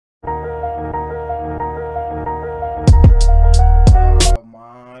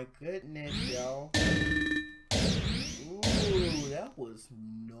goodness, yo. Ooh, that was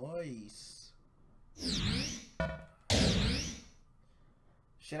nice.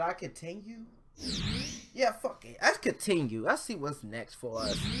 Should I continue? Yeah, fuck it. Let's continue. Let's see what's next for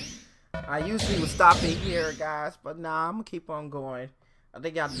us. I usually would stop it here, guys, but nah, I'm gonna keep on going. I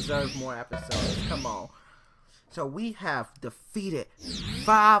think y'all deserve more episodes. Come on. So we have defeated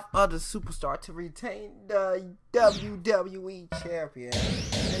 5 other superstars to retain the WWE champion.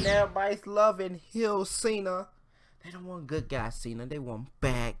 And everybody's loving heel Cena. They don't want good guy Cena. They want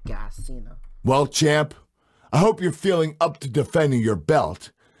bad guy Cena. Well, champ, I hope you're feeling up to defending your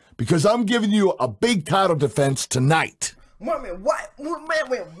belt, because I'm giving you a big title defense tonight. Wait a minute, what?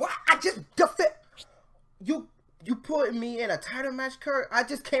 What? I just defend... You putting me in a title match, Kurt? I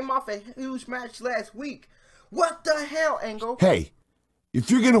just came off a huge match last week. What the hell, Angle? Hey,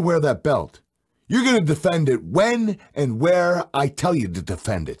 if you're going to wear that belt, you're going to defend it when and where I tell you to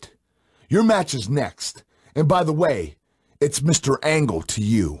defend it. Your match is next. And by the way, it's Mr. Angle to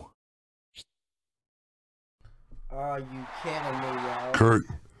you. Are you kidding me, yo? Kurt,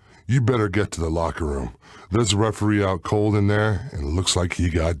 you better get to the locker room. There's a referee out cold in there, and it looks like he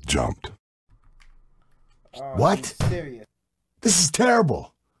got jumped. What? Serious? This is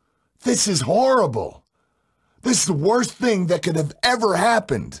terrible. This is horrible. This is the worst thing that could have ever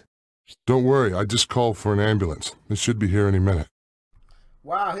happened. Don't worry, I just called for an ambulance. It should be here any minute.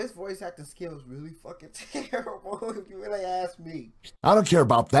 Wow, his voice acting skills really fucking terrible, if you really ask me. I don't care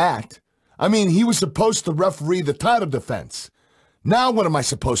about that. I mean, he was supposed to referee the title defense. Now what am I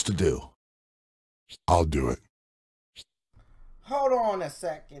supposed to do? I'll do it. Hold on a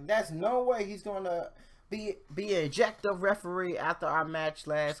second. There's no way he's gonna be an ejective referee after our match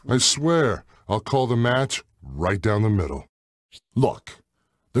last week. I swear, I'll call the match right down the middle. Look,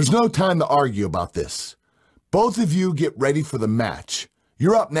 there's no time to argue about this. Both of you get ready for the match.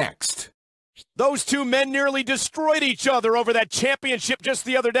 You're up next. Those two men nearly destroyed each other over that championship just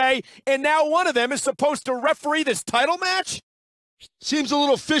the other day, and now one of them is supposed to referee this title match? Seems a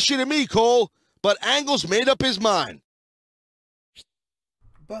little fishy to me, Cole, but Angle's made up his mind.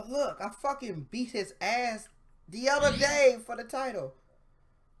 But look, I fucking beat his ass the other day for the title.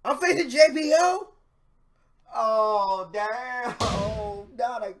 I'm facing JBL? Oh, damn. Oh,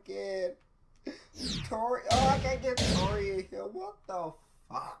 not again. Tori. Oh, I can't get Tori in here. What the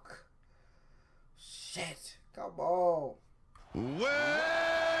fuck? Shit. Come on.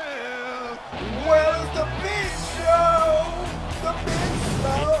 Well, Where's the big show? The big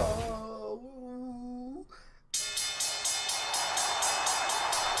show.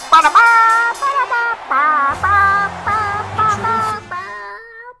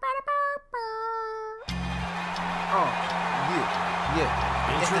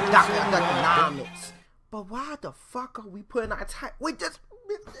 It's the Doctor Economics. But why the fuck are we putting our time? We just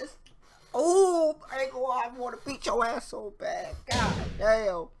missed this. Oh, Angle, I want to beat your ass so bad. God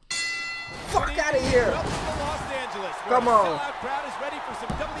damn. Fuck out of here. Come on.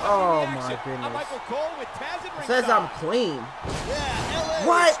 Oh my goodness. It says I'm clean.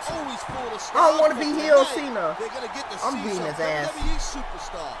 What? I don't want to be heel Cena. I'm beating his ass.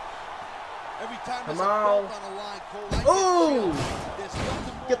 Come on. Oh!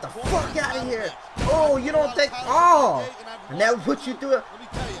 Get the fuck out of here. Oh, you don't think. Oh! I never put you through it.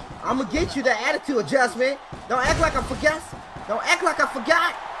 I'm gonna get you the attitude adjustment. Don't act like I forgot. Don't act like I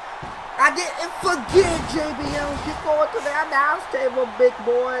forgot. I didn't forget, JBL. You going to the announce table, big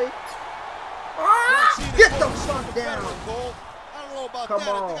boy. Ah! Get the fuck down. Come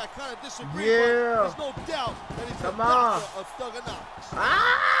on. Yeah. Come on.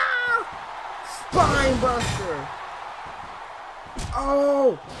 Ah! Spine buster.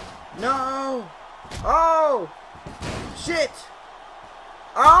 Oh. No. Oh. Shit.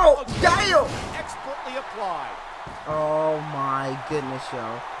 Oh, damn. Expertly applied. Oh my goodness,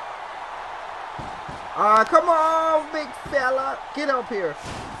 yo. Come on, big fella. Get up here.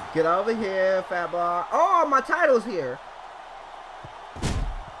 Get over here, fat boy. Oh, my title's here.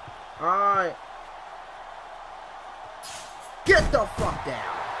 Alright. Get the fuck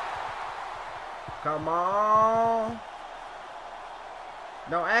down. Come on.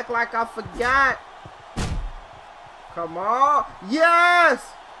 Don't act like I forgot. Come on.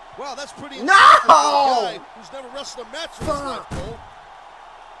 Yes! Wow, that's pretty No! guy who's never wrestled a match in his life, Cole.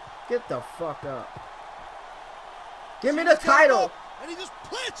 Get the fuck up. Give me the title. And he just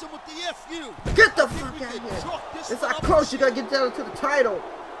plants him with the FU. Get the fuck out of here. It's like close, you gotta get down to the title.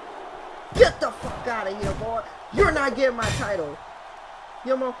 Get the fuck out of here, boy. You're not getting my title.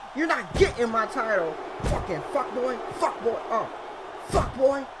 You know, you're not getting my title. Fucking fuck boy. Fuck boy. Oh. Fuck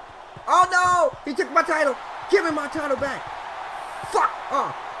boy. Oh no! He took my title. Give me my title back. Fuck.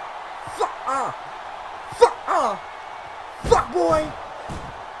 Oh. Fuck, boy.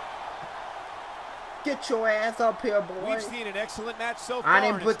 Get your ass up here, boy. We've seen an excellent match so far. I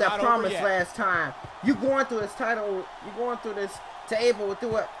didn't put that promise last time. You going through this title, you going through this table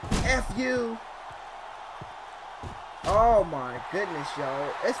through a F you. Oh my goodness, yo.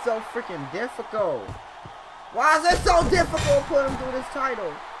 It's so freaking difficult. Why is it so difficult putting through this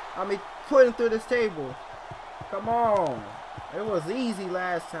title? I mean, putting through this table. Come on. It was easy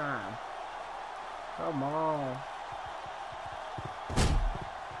last time. Come on.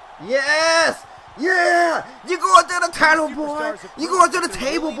 Yes! Yeah! You going through the title, boy! You going through the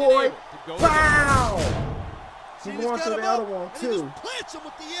table, boy! Wow! You going through the other one, too. Plants him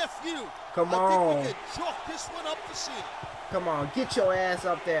with the FU. Come on. I think we can chalk this one up to see. Come on, get your ass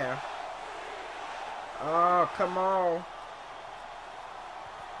up there. Oh, come on.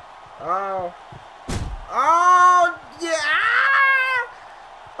 Oh. Oh, yeah!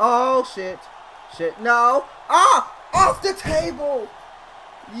 Oh, shit. Shit, no. Oh! Off the table!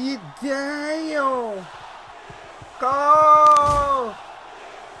 You damn! Go!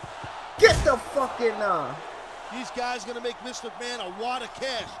 Get the fucking These guys gonna make Mr. McMahon a wad of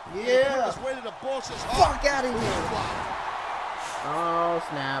cash. Yeah. He's ready to boss his heart. Fuck out of here! Oh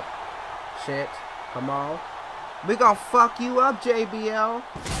snap! Shit! Come on! We gonna fuck you up, JBL.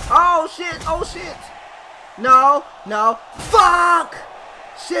 Oh shit! Oh shit! No! No! Fuck!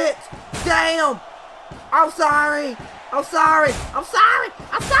 Shit! Damn! I'm sorry! I'm sorry! I'm sorry!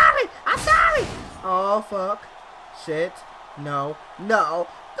 I'm sorry! I'm sorry! Oh fuck! Shit! No! No!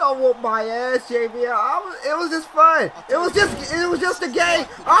 Don't whoop my ass, JBL. It was just fun. It was just a game.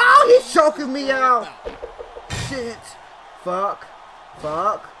 Oh, he's choking me out. Shit! Fuck!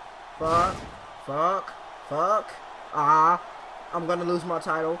 Fuck! Fuck! Fuck! Fuck! Ah! I'm gonna lose my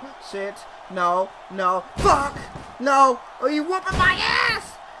title. Shit! No! No! Fuck! No! Oh, you whooping my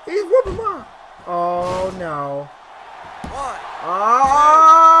ass! He's whooping my. Oh no! One. Oh!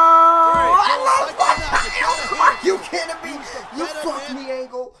 I lost my title! Are you kidding me? You fucked me,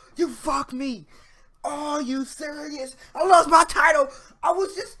 Angle. You fucked me. Oh, you serious? I lost my title. I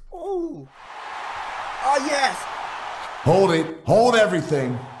was just. Ooh. Oh yes. Hold it. Hold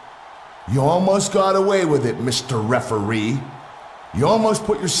everything. You almost got away with it, Mr. Referee. You almost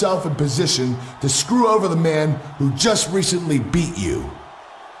put yourself in position to screw over the man who just recently beat you.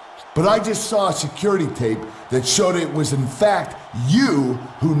 But I just saw a security tape that showed it was in fact you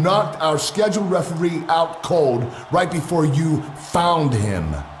who knocked our scheduled referee out cold right before you found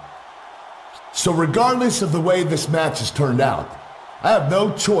him. So regardless of the way this match has turned out, I have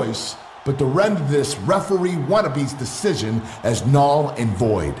no choice but to render this referee wannabe's decision as null and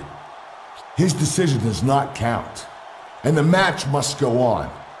void. His decision does not count, and the match must go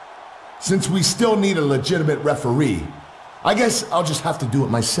on. Since we still need a legitimate referee, I guess I'll just have to do it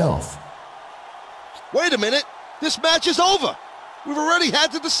myself. Wait a minute. This match is over. We've already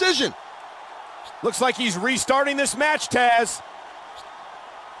had the decision. Looks like he's restarting this match, Taz.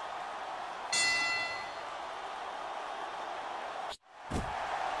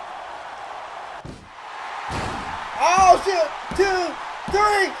 Oh shit! 2, 3.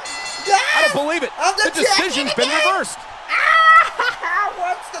 Yes! I don't believe it. The decision's been reversed. I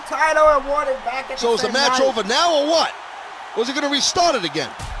won the title and won it back at So is the match over now or what? Or is he going to restart it again?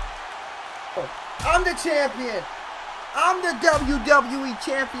 I'm the champion. I'm the WWE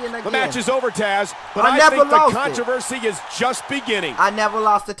champion again. The match is over, Taz, but I I never think the lost controversy is just beginning. I never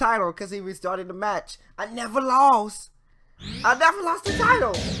lost the title because he restarted the match. I never lost. I never lost the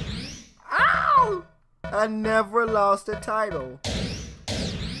title. Ow! I never lost the title.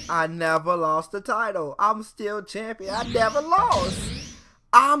 I never lost the title. I'm still champion. I never lost.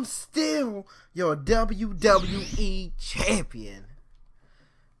 I'm still your WWE champion.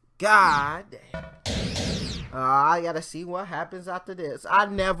 God damn. I gotta see what happens after this. I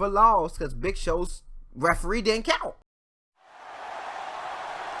never lost because Big Show's referee didn't count.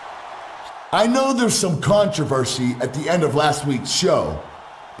 I know there's some controversy at the end of last week's show,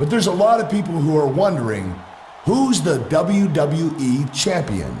 but there's a lot of people who are wondering, who's the WWE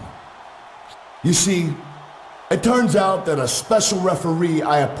champion? You see, it turns out that a special referee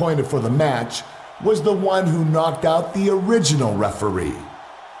I appointed for the match was the one who knocked out the original referee.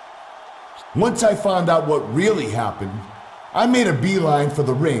 Once I found out what really happened, I made a beeline for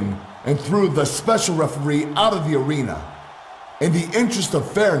the ring and threw the special referee out of the arena. In the interest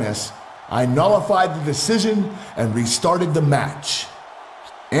of fairness, I nullified the decision and restarted the match.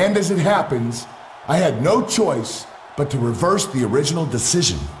 And as it happens, I had no choice but to reverse the original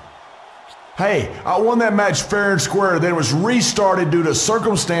decision. Hey, I won that match fair and square, then it was restarted due to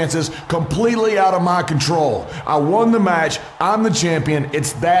circumstances completely out of my control. I won the match, I'm the champion,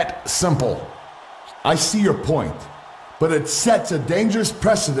 it's that simple. I see your point, but it sets a dangerous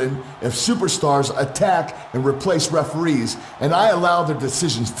precedent if superstars attack and replace referees, and I allow their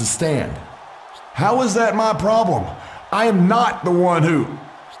decisions to stand. How is that my problem? I am not the one who...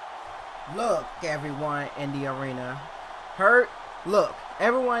 Look, everyone in the arena. Look,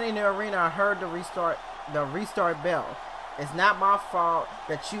 everyone in the arena heard the restart bell. It's not my fault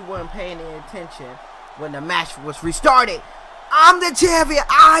that you weren't paying any attention when the match was restarted. I'm the champion.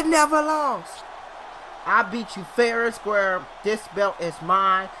 I never lost. I beat you fair and square. This belt is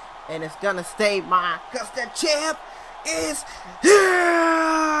mine, and it's gonna stay mine because the champ is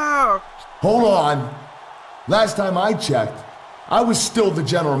here. Hold on. Last time I checked, I was still the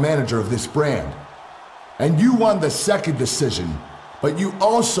general manager of this brand. And you won the second decision, but you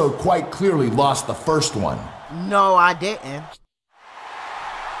also quite clearly lost the first one. No, I didn't.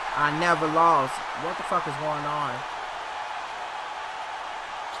 I never lost. What the fuck is going on?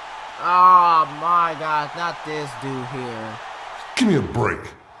 Oh my God, not this dude here. Give me a break.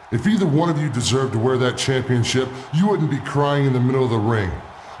 If either one of you deserved to wear that championship, you wouldn't be crying in the middle of the ring.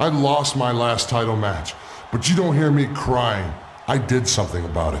 I lost my last title match, but you don't hear me crying. I did something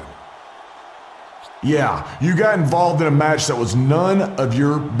about it. Yeah, you got involved in a match that was none of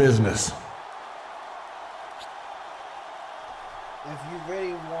your business. If you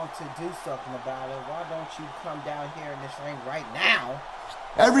really want to do something about it, why don't you come down here in this ring right now?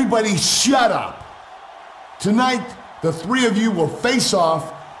 Everybody shut up! Tonight, the three of you will face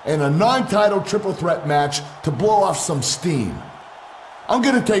off in a non-title triple threat match to blow off some steam. I'm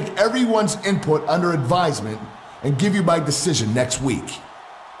gonna take everyone's input under advisement and give you my decision next week.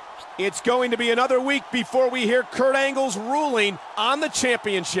 It's going to be another week before we hear Kurt Angle's ruling on the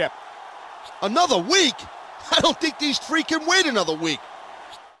championship. Another week? I don't think these three can wait another week.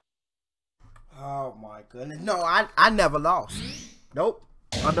 Oh my goodness. No, I never lost. Nope.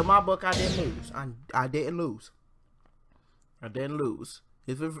 Under my book, I didn't lose. I didn't lose. I didn't lose.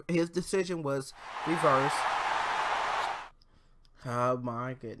 His decision was reversed. Oh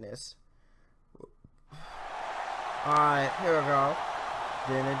my goodness. Alright, here we go.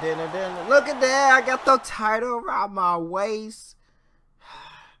 Look at that. I got the title around my waist.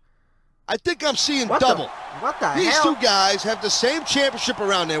 I think I'm seeing What double. What the These hell? two guys have the same championship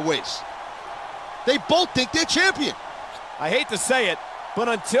around their waist. They both think they're champion. I hate to say it, but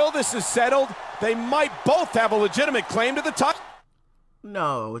until this is settled, they might both have a legitimate claim to the title.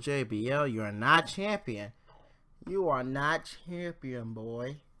 No, JBL, you're not champion. You are not champion,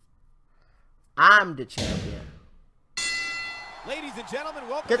 boy. I'm the champion. Ladies and gentlemen,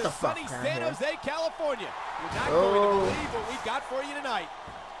 welcome Get to the fuck sunny out San here. Jose, California. You're not going to believe what we've got for you tonight.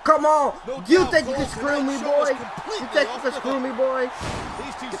 Come on! No You doubt think you can Cole's screw me, tonight show is boy? completely You think you off can the screw hook. me, boy?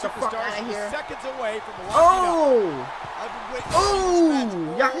 These two Get the fuck superstars outta are here. seconds away from locking up. Oh! I've been waiting for this match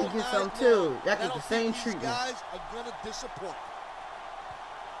Oh! Y'all all can get some night too. long, Y'all and I get the don't same think treatment. These guys are gonna disappoint.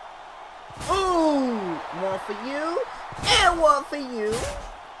 Ooh! One for you, and one for you.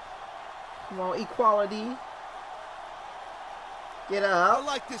 Come on, equality. Get I up.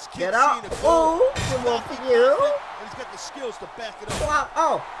 like this kid Get up. seeing a goal. Ooh! Good one for you. And he's got the skills to back it up.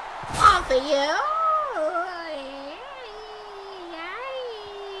 Oh! One for you.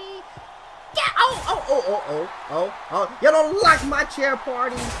 Yeah! Oh! You don't like my chair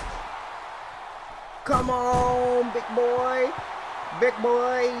party? Come on, big boy. Big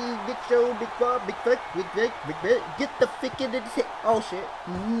boy, get your big butt, big foot, get the fick in the table. Oh shit,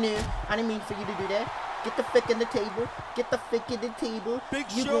 no, I didn't mean for you to do that. Get the fick in the table, get the fick in the table. Big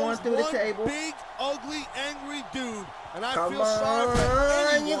You Show's going through the one table. big, ugly, angry dude. And I Come feel sorry for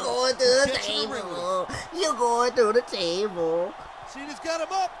on, you anyone going who through the gets in the ring with him. table. You going through the table. Cena's got him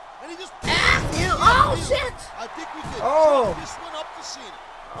up, and he just... F you, oh shit. I think we could Oh. chalk this one up to Cena.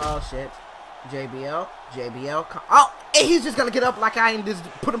 Oh shit. JBL, oh, and he's just gonna get up like I ain't just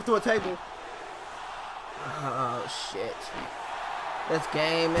put him through a table. Oh shit. This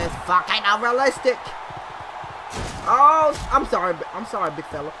game is fucking unrealistic. Oh, I'm sorry, big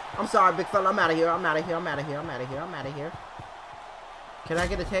fella. I'm out of here. I'm out of here. Can I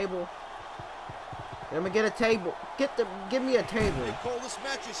get a table? Let me get a table. Give me a table. Hey, Cole, this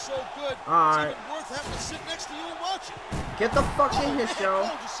match is so good. All right. It's even worth having to sit next to you and watch it. Get the fuck in here, man, show.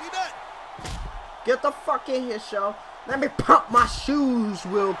 Cole, did you see that? Get the fuck in here, show. Let me pump my shoes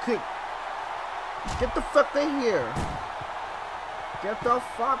real quick. Get the fuck in here. Get the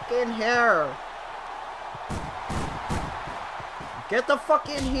fuck in here. Get the fuck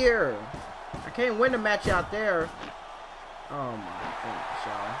in here. I can't win the match out there. Oh my goodness,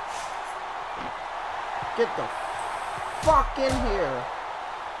 y'all. Get the fuck in here.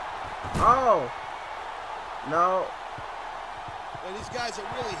 Oh. No. And these guys are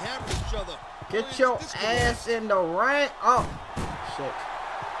really hammering each other. Get your ass in the ring. Oh. Shit.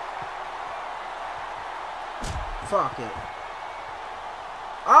 Fuck it.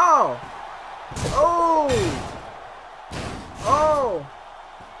 Oh. Oh. Oh.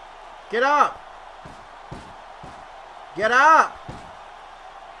 Get up. Get up.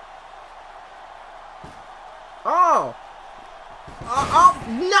 Oh. Oh,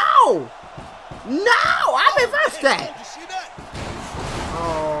 no. No. I reversed that. Did you see that?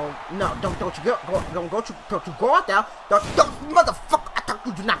 Oh, no. Don't you go out there. Don't, motherfucker. I thought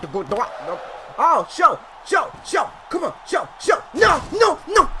you did not to go out. No. Oh, show. Come on, show. No.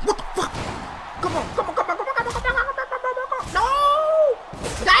 What the fuck? Come on. No.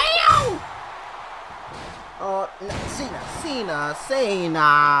 Damn. Oh,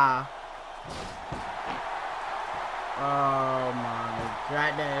 Cena. Oh my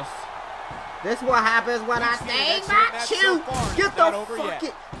goodness. This is what happens when I stay about you. Get the fuck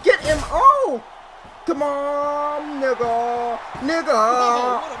it. Get him. Oh. Come on, nigga.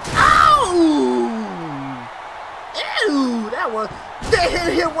 Oh. Ew. That was. They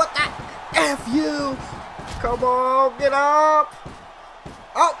hit him with that. F you. Come on. Get up.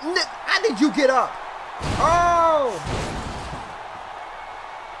 Oh, how did you get up? Oh.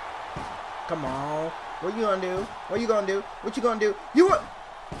 Come on. What you gonna do? What you gonna do?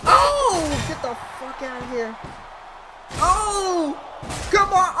 Oh! Get the fuck out of here. Oh!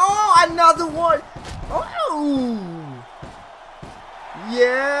 Come on. Oh, another one. Oh!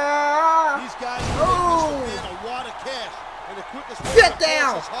 Yeah! These guys are oh! a lot of cash. And the quickest Get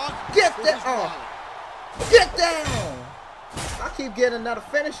down! Get down! Oh. Get down! I keep getting another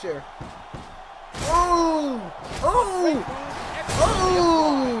finisher. Oh! Oh! Oh!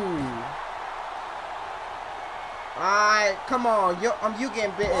 Alright, come on. You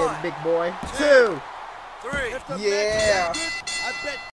getting bitten, big boy. 2. 3. Yeah.